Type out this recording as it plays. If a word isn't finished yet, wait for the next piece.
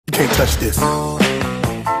touch this. You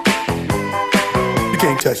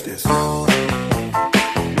can't touch this.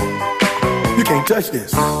 You can't touch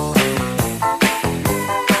this. You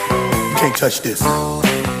can't touch this.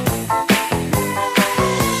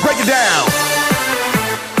 Break it down.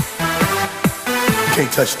 You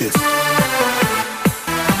can't touch this. You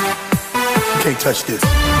can't touch this. You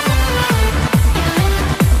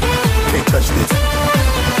can't touch this.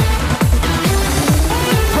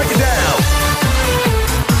 Break it down.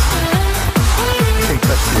 You can't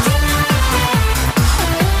touch this.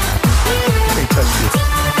 You can't touch this.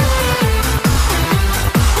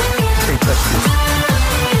 You can't touch this.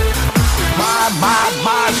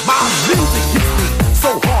 My music hits me so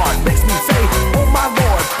hard, makes me say, oh my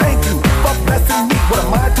Lord, thank you for blessing me. What a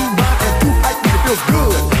mind to rhyme and to hype me, it feels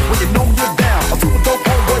good when you know you're down. A super dope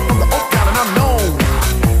homeboy from the Oak Town and I'm known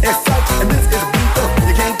as such, and this is a beat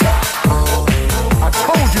you can't touch. I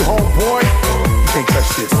told you, homeboy, you can't touch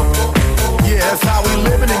this. Yeah, that's how we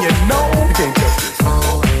living, and you know you can't touch this.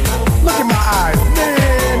 Look in my eyes,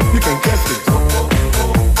 man, you can't touch this.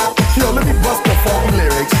 Yo, let me bust the funky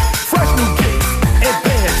lyrics, fresh new kicks and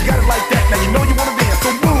bands. You got it like that, now you know you wanna dance,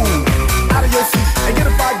 so move out of your seat and get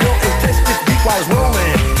a fire girl and catch this beat while it's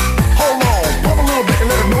rolling. Hold on, pump a little bit and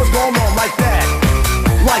let them know what's going on, like that,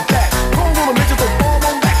 like that. Hold on, bitches, so fall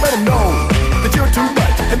on back, let them know that you're too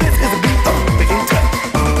much, and this is a beat they can't touch.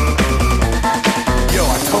 Yo,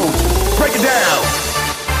 I told you, break it down.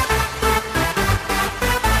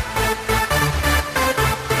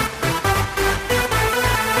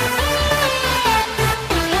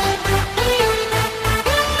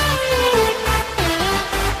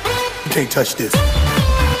 You can't touch this.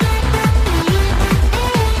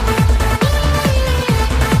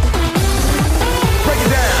 Break it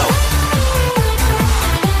down.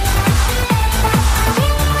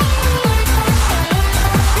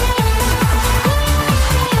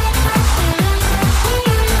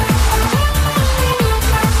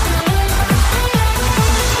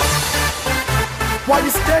 Why you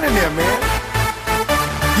standing there, man?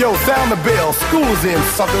 Yo, sound the bell, school's in,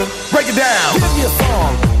 sucker. Break it down. Give me a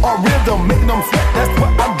song or rhythm, making them sweat, that's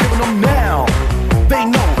what I'm giving them now. They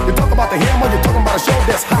know, you talk about the hammer, you're talking about a show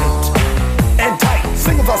that's hyped and tight.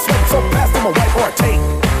 Singles are sweating, so pass them a white or a tape.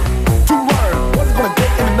 To learn what it's gonna take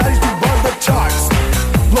in the 90s to run the charts.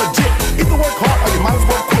 Legit, either work hard or you might as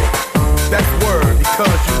well quit. That's word,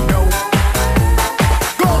 because you know.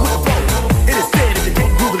 Go with the flow, it is said if you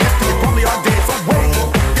can't groove the list, then you probably are dead. So wave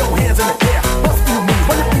your hands in the air, bust through moves,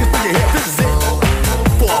 run your fingers through your hair, this is it.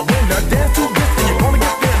 For a winner, dance to this, and you're gonna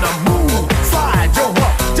get there. Now move, slide, yo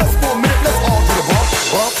up, just for a minute, let's all do the bump,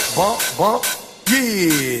 bump, bump, bump,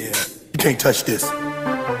 yeah. You can't touch this.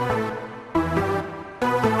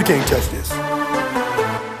 You can't touch this.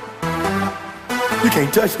 You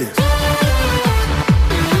can't touch this.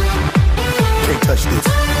 You can't touch this.